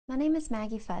My name is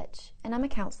Maggie Futch, and I'm a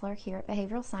counselor here at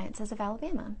Behavioral Sciences of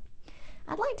Alabama.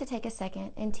 I'd like to take a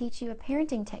second and teach you a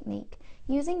parenting technique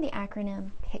using the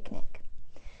acronym PICNIC.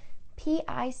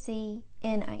 P-I-C-N-I-C.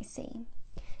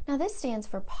 Now this stands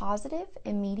for positive,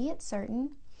 immediate,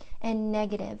 certain, and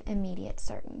negative, immediate,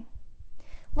 certain.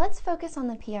 Let's focus on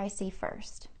the PIC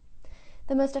first.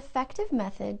 The most effective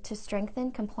method to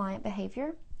strengthen compliant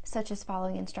behavior, such as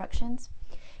following instructions,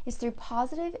 is through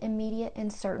positive, immediate,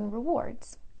 and certain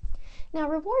rewards. Now,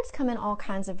 rewards come in all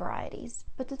kinds of varieties,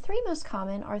 but the three most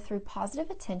common are through positive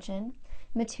attention,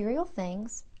 material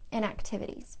things, and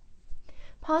activities.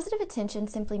 Positive attention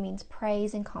simply means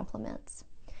praise and compliments.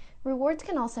 Rewards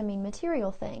can also mean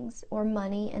material things, or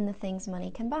money and the things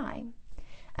money can buy.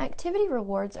 Activity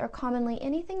rewards are commonly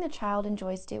anything the child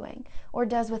enjoys doing, or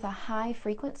does with a high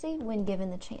frequency when given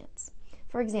the chance.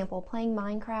 For example, playing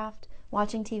Minecraft,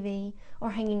 watching TV,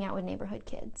 or hanging out with neighborhood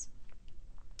kids.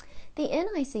 The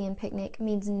NIC in PICNIC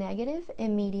means negative,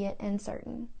 immediate, and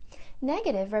certain.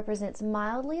 Negative represents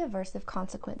mildly aversive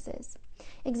consequences.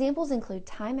 Examples include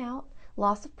timeout,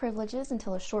 loss of privileges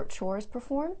until a short chore is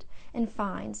performed, and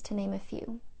fines, to name a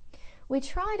few. We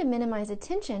try to minimize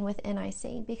attention with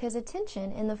NIC because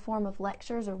attention in the form of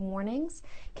lectures or warnings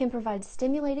can provide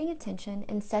stimulating attention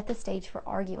and set the stage for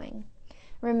arguing.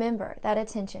 Remember that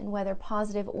attention, whether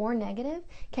positive or negative,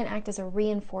 can act as a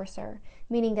reinforcer,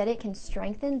 meaning that it can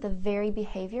strengthen the very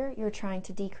behavior you're trying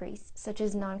to decrease, such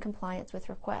as noncompliance with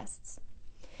requests.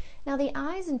 Now, the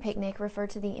I's in PICNIC refer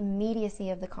to the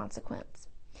immediacy of the consequence.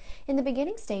 In the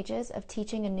beginning stages of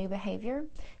teaching a new behavior,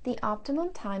 the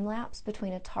optimum time lapse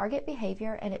between a target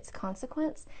behavior and its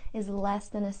consequence is less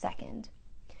than a second.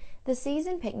 The C's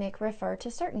in PICNIC refer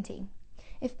to certainty.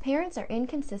 If parents are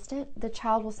inconsistent, the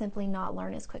child will simply not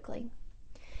learn as quickly.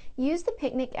 Use the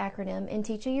PICNIC acronym in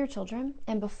teaching your children,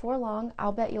 and before long,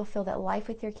 I'll bet you'll feel that life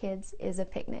with your kids is a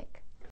picnic.